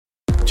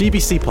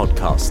GBC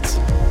Podcasts.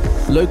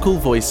 Local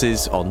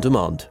voices on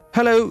demand.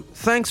 Hello,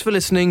 thanks for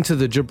listening to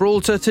the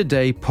Gibraltar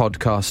Today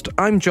podcast.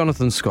 I'm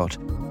Jonathan Scott.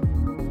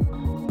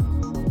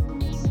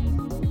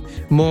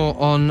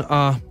 More on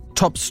our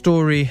top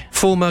story.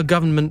 Former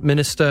government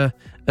minister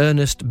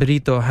Ernest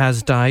Britto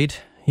has died.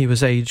 He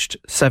was aged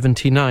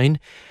 79.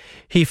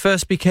 He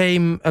first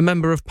became a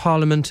member of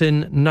parliament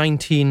in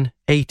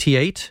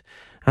 1988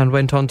 and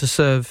went on to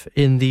serve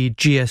in the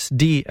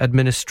GSD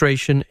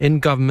administration in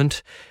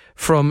government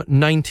from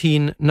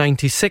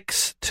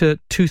 1996 to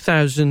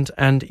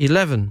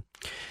 2011.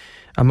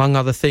 Among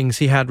other things,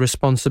 he had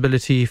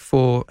responsibility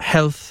for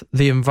health,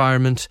 the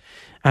environment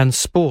and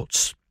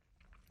sports.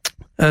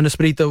 Ernest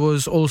Britto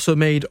was also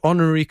made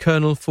honorary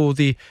colonel for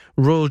the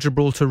Royal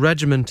Gibraltar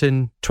Regiment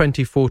in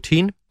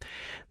 2014.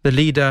 The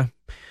leader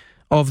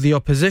of the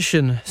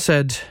opposition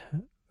said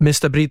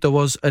Mr. Britto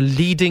was a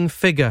leading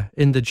figure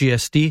in the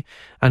GSD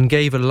and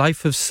gave a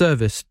life of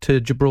service to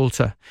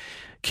Gibraltar.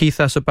 Keith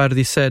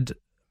Asopardi said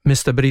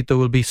Mr. Britto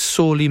will be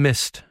sorely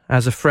missed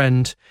as a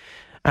friend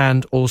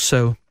and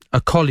also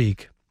a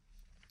colleague.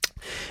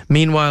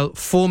 Meanwhile,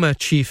 former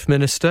Chief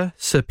Minister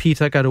Sir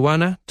Peter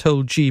Caruana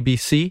told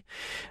GBC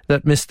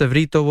that Mr.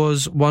 Britto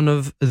was one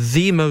of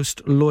the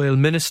most loyal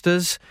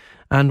ministers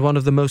and one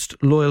of the most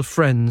loyal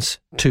friends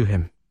to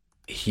him.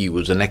 He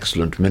was an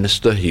excellent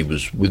minister. He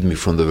was with me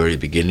from the very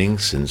beginning,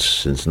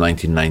 since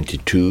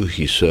 1992.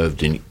 He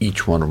served in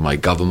each one of my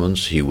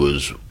governments. He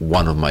was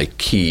one of my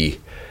key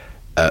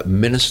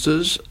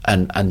ministers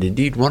and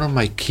indeed one of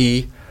my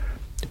key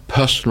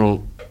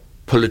personal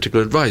political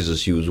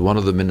advisors. He was one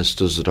of the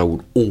ministers that I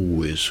would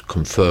always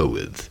confer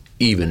with,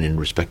 even in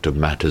respect of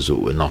matters that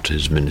were not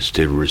his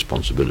ministerial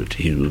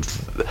responsibility. He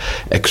was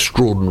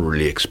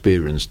extraordinarily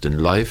experienced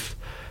in life,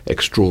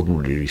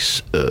 extraordinarily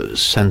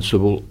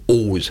sensible,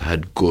 always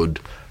had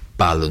good,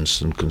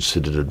 balanced and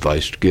considered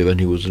advice to give, and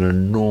he was an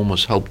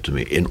enormous help to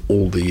me in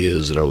all the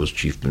years that I was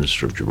Chief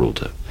Minister of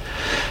Gibraltar.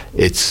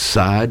 It's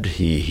sad.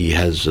 He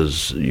has,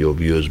 as your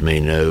viewers may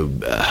know,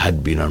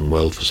 had been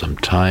unwell for some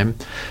time,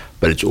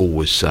 but it's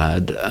always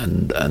sad,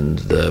 and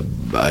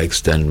I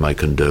extend my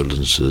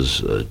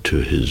condolences to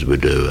his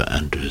widow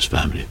and to his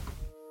family.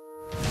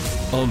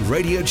 On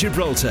Radio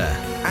Gibraltar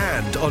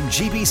and on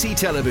GBC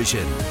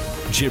Television,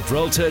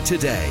 Gibraltar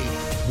Today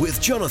with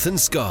Jonathan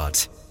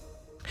Scott.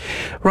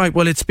 Right,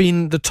 well, it's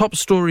been the top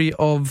story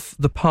of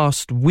the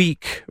past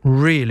week,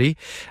 really.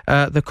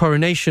 The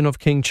coronation of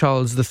King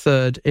Charles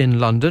III in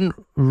London.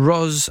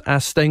 Ros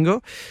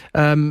Astengo,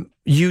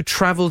 you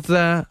travelled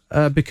there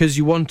because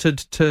you wanted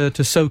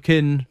to soak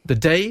in the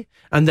day,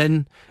 and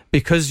then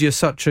because you're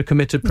such a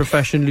committed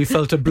professional, you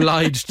felt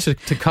obliged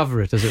to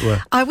cover it, as it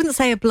were. I wouldn't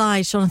say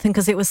obliged, Jonathan,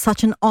 because it was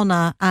such an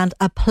honour and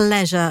a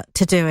pleasure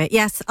to do it.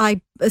 Yes,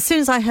 as soon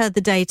as I heard the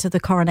date of the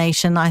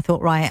coronation, I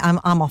thought, right,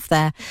 I'm off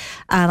there.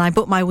 And I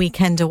booked my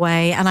weekend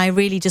away, and I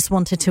really just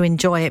wanted to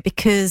enjoy it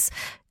because,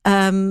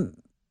 I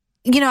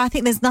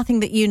think there's nothing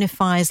that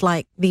unifies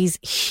like these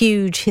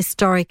huge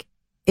historic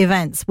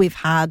events we've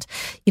had,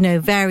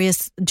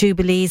 various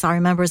jubilees. I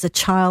remember as a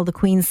child the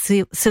Queen's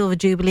Silver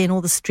Jubilee and all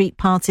the street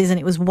parties, and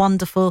it was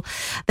wonderful.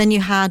 Then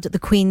you had the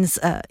Queen's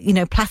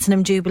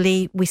Platinum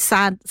Jubilee. We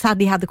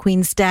sadly had the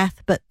Queen's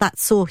death, but that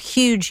saw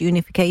huge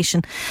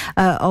unification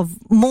of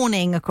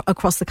mourning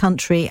across the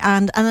country.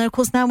 And then of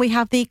course now we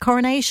have the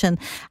coronation,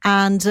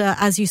 and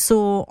as you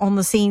saw on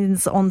the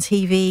scenes on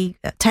TV,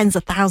 tens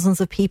of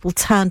thousands of people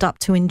turned up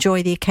to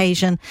enjoy the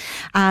occasion,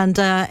 and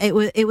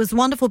it was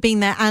wonderful being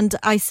there. And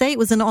I say it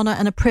was an honour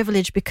and a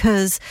privilege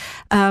because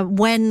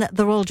when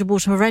the Royal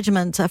Gibraltar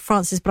Regiment,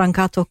 Francis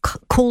Brancato,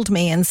 called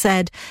me and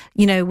said,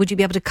 would you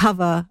be able to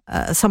cover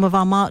some of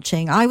our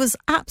marching? I was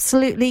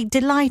absolutely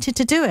delighted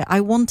to do it.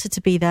 I wanted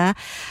to be there,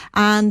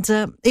 and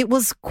it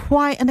was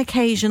quite an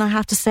occasion, I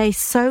have to say.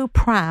 So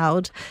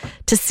proud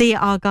to see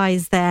our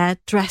guys there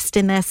dressed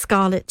in their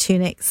scarlet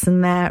tunics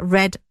and their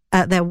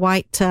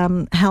white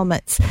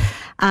helmets,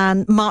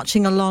 and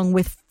marching along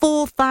with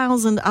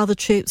 4,000 other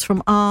troops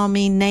from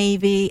Army,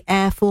 Navy,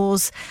 Air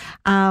Force,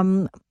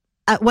 at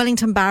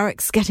Wellington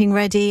Barracks getting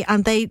ready,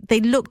 and they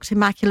looked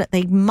immaculate.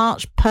 They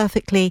marched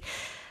perfectly.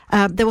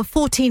 There were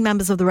 14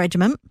 members of the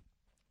regiment,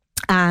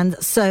 and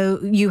so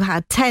you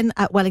had 10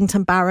 at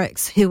Wellington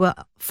Barracks who were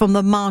from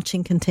the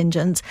marching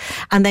contingent,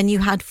 and then you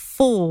had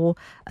 4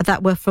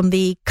 that were from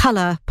the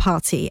colour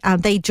party,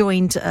 and they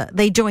joined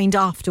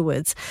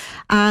afterwards.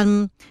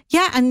 I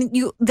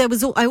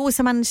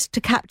also managed to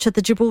capture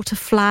the Gibraltar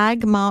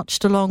flag,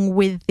 marched along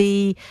with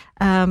the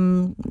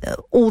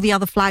all the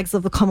other flags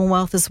of the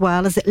Commonwealth as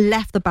well, as it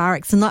left the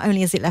barracks, and not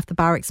only as it left the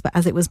barracks, but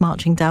as it was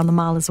marching down the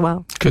mile as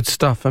well. Good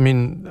stuff. I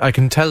mean, I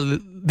can tell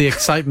the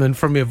excitement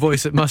from your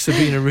voice. It must have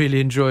been a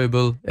really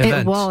enjoyable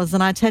event. It was,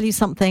 and I tell you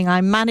something,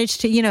 I managed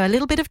to, a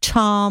little bit of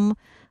charm,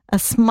 a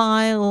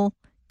smile,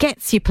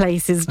 gets you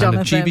places,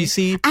 Jonathan. And a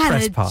GBC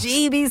press pass.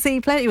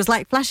 It was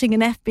like flashing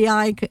an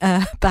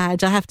FBI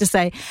badge, I have to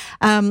say.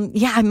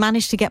 I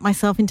managed to get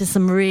myself into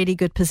some really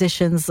good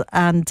positions,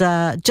 and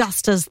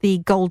just as the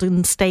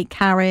Golden State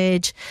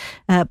carriage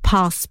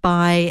passed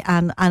by,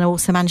 and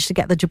also managed to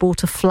get the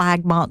Gibraltar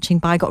flag marching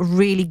by, I got a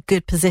really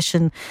good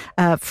position,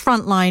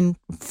 front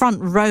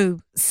row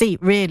seat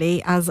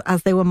really, as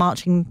they were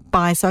marching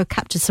by. So I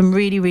captured some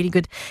really, really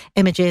good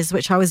images,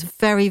 which I was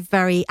very,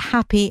 very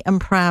happy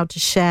and proud to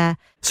share.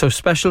 So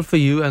special for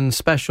you and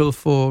special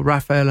for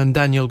Rafael and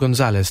Daniel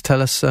Gonzalez.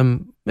 Tell us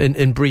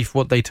in brief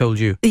what they told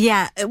you.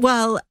 Yeah,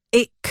 well,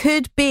 it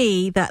could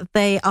be that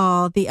they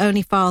are the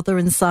only father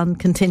and son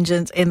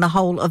contingent in the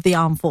whole of the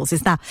armed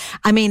forces. Now,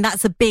 I mean,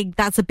 that's a big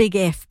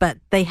if, but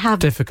they have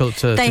difficult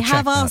to they to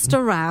have check asked that.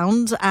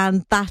 around,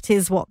 and that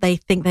is what they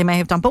think they may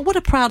have done. But what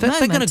a proud moment!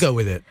 They're going to go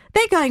with it.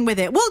 They're going with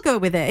it. We'll go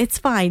with it. It's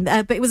fine.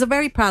 But it was a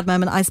very proud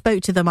moment. I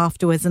spoke to them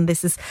afterwards, and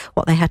this is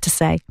what they had to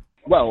say.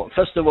 Well,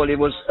 first of all, it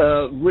was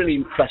really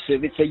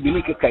impressive. It's a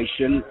unique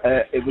occasion.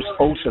 It was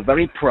also a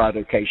very proud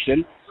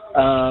occasion.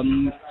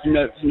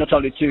 Not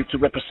only to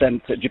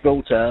represent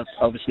Gibraltar,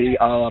 obviously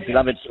our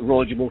beloved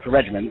Royal Gibraltar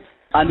Regiment,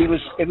 and it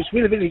was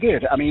really, really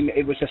good. I mean,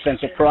 it was a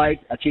sense of pride,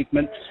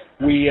 achievement.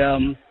 We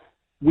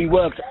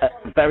worked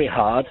very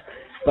hard,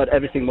 but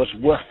everything was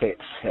worth it,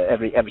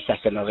 every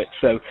second of it.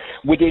 So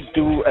we did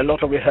do a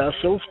lot of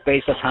rehearsals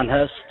based at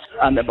Sandhurst,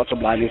 and the bottom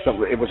line is that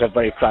it was a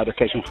very proud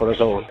occasion for us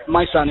all.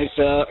 My son is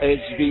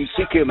the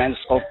CQMS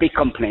of B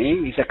Company.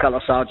 He's a colour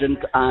sergeant,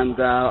 and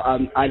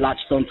I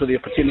latched on to the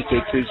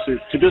opportunity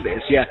to do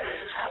this, yeah.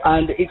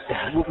 And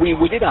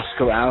we did ask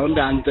around,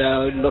 and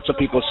lots of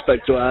people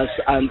spoke to us,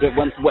 and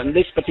when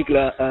this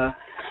particular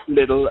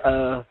little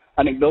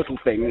anecdotal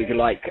thing, if you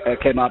like,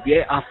 came up,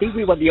 yeah, I think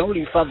we were the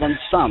only father and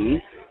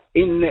son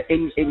in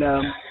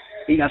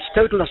a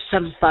total of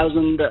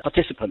 7,000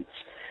 participants.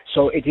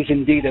 So it is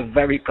indeed a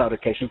very proud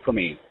occasion for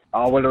me.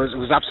 Well, it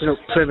was absolute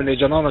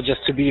privilege and honour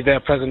just to be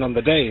there present on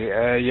the day.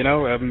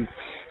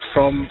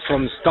 From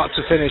start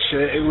to finish,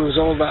 it was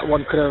all that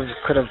one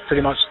could have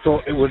pretty much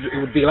thought it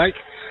would be like.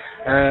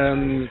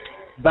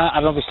 That,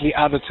 and obviously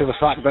added to the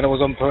fact that I was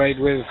on parade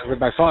with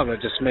my father,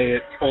 just made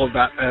it all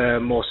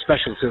that more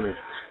special to me.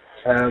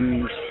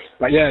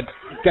 But yeah,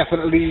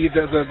 definitely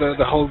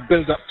the whole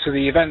build up to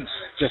the events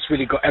just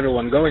really got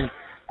everyone going.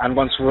 And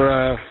once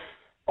we're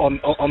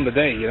on the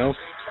day,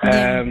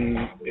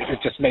 it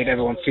just made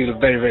everyone feel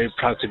very, very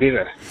proud to be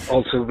there.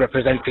 Also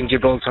representing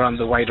Gibraltar and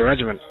the wider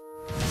regiment.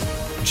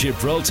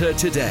 Gibraltar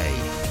Today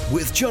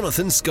with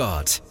Jonathan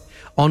Scott.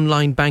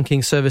 Online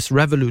banking service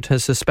Revolut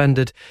has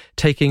suspended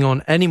taking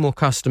on any more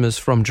customers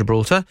from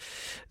Gibraltar.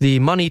 The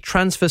money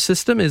transfer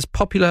system is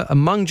popular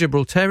among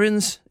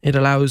Gibraltarians. It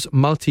allows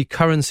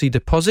multi-currency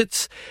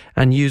deposits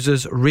and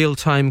uses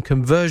real-time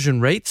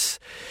conversion rates.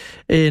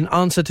 In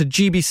answer to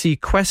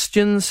GBC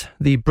questions,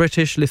 the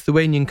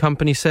British-Lithuanian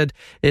company said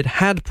it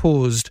had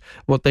paused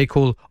what they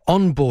call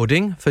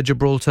onboarding for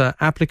Gibraltar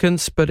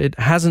applicants, but it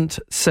hasn't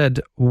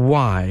said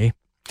why.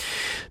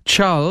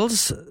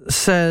 Charles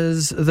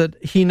says that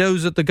he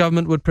knows that the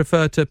government would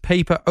prefer to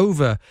paper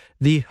over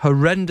the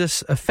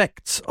horrendous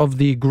effects of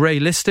the grey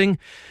listing,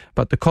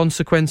 but the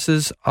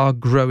consequences are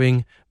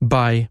growing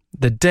by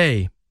the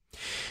day.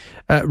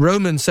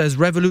 Roman says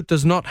Revolut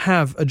does not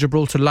have a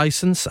Gibraltar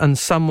licence and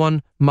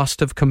someone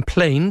must have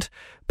complained,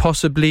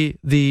 possibly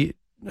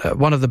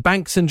one of the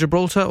banks in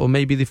Gibraltar, or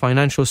maybe the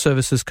Financial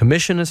Services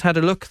Commission has had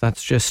a look.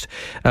 That's just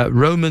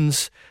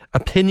Roman's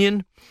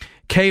opinion.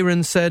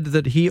 Kieran said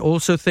that he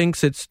also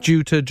thinks it's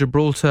due to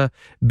Gibraltar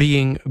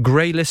being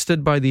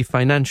grey-listed by the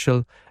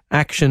Financial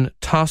Action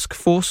Task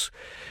Force.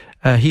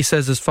 He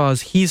says as far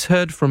as he's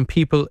heard from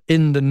people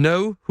in the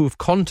know who've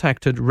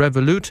contacted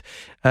Revolut,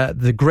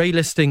 the grey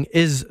listing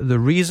is the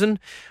reason.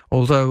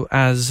 Although,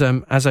 as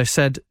I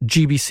said,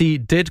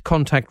 GBC did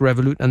contact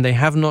Revolut and they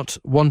have not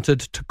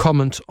wanted to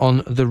comment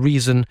on the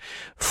reason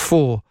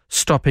for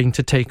stopping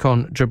to take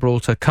on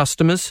Gibraltar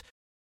customers.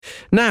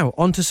 Now,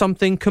 on to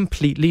something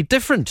completely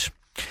different.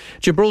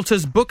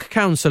 Gibraltar's Book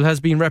Council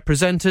has been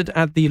represented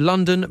at the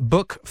London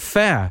Book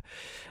Fair,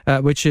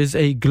 which is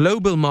a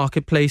global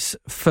marketplace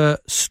for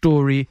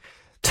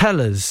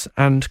storytellers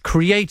and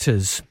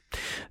creators.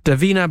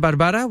 Davina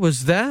Barbara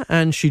was there,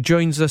 and she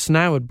joins us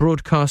now at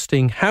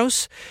Broadcasting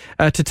House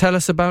to tell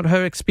us about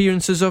her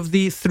experiences of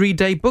the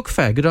 3-day book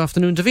fair. Good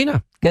afternoon,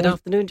 Davina. Good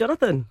afternoon,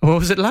 Jonathan. What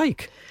was it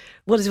like?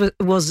 Well, it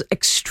was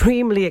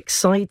extremely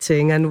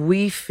exciting, and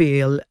we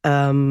feel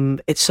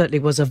it certainly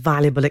was a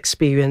valuable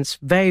experience.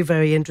 Very,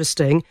 very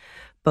interesting,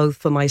 both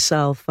for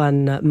myself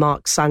and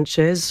Mark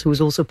Sanchez, who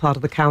was also part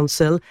of the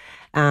council,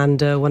 and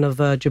one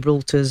of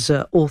Gibraltar's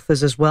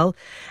authors as well.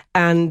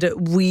 And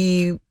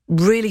we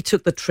really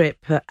took the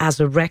trip as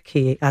a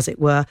recce, as it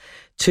were,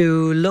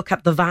 to look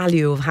at the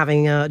value of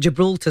having a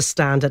Gibraltar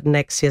stand at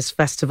next year's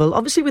festival,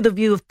 obviously with a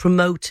view of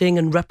promoting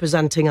and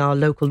representing our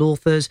local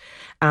authors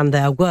and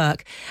their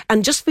work.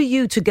 And just for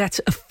you to get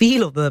a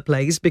feel of the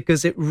place,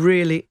 because it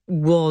really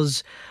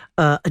was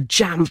a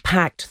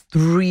jam-packed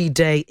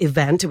 3-day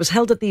event. It was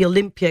held at the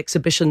Olympia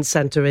Exhibition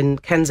Centre in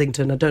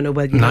Kensington. I don't know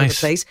whether you know the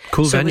place.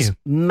 Cool so venue. It was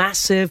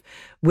massive,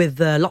 with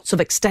lots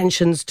of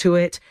extensions to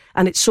it,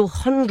 and it saw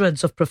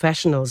hundreds of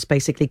professionals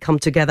basically come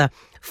together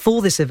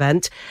for this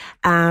event.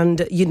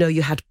 And, you know,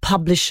 you had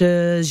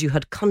publishers, you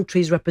had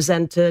countries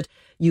represented,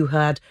 you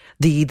had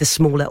the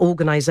smaller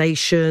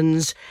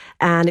organisations,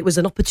 and it was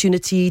an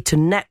opportunity to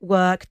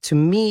network, to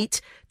meet,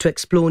 to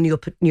explore new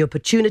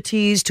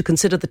opportunities, to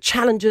consider the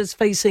challenges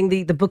facing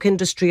the book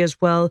industry as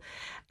well.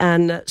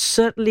 And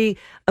certainly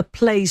a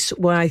place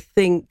where I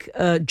think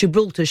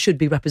Gibraltar should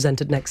be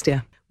represented next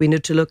year. We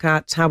need to look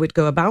at how we'd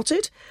go about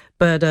it,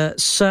 but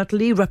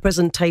certainly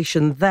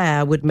representation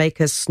there would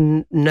make us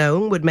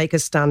known, would make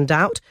us stand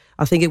out.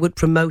 I think it would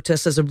promote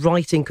us as a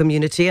writing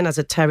community and as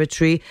a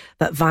territory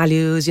that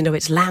values, you know,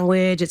 its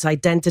language, its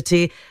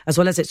identity, as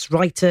well as its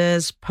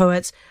writers,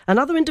 poets, and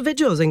other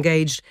individuals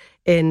engaged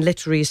in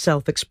literary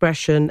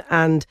self-expression.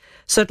 And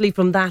certainly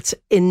from that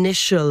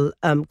initial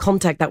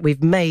contact that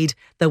we've made,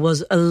 there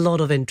was a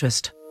lot of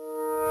interest.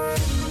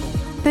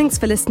 Thanks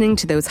for listening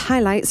to those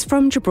highlights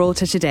from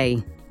Gibraltar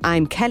Today.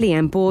 I'm Kelly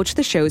M. Borge,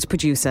 the show's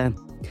producer.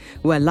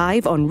 We're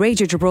live on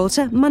Radio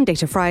Gibraltar Monday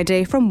to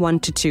Friday from 1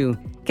 to 2,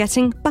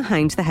 getting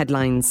behind the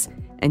headlines.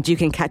 And you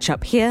can catch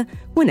up here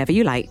whenever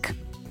you like.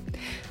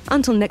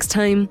 Until next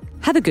time,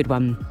 have a good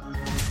one.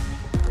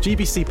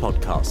 GBC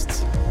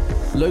Podcasts.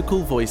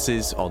 Local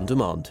voices on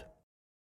demand.